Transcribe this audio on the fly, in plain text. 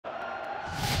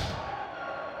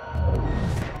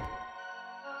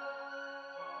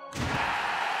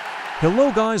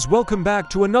Hello guys, welcome back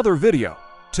to another video.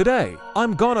 Today,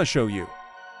 I'm gonna show you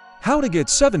how to get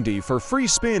 70 for free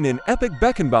spin in Epic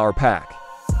Beckenbauer pack.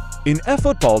 In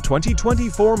eFootball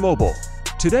 2024 mobile,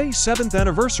 today's 7th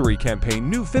anniversary campaign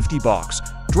new 50 box,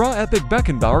 draw Epic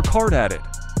Beckenbauer card added.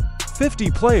 50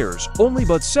 players, only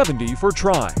but 70 for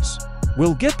tries.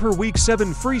 Will get per week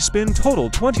 7 free spin total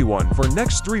 21 for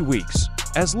next 3 weeks,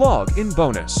 as log in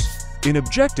bonus. In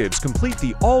objectives, complete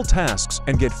the all tasks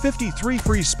and get 53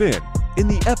 free spin in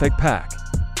the Epic pack.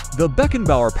 The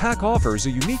Beckenbauer pack offers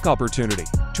a unique opportunity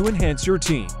to enhance your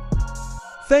team.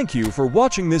 Thank you for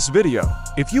watching this video.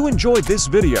 If you enjoyed this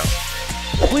video,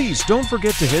 please don't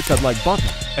forget to hit that like button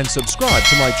and subscribe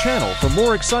to my channel for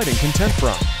more exciting content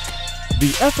from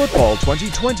the eFootball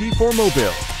 2024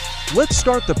 mobile. Let's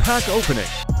start the pack opening.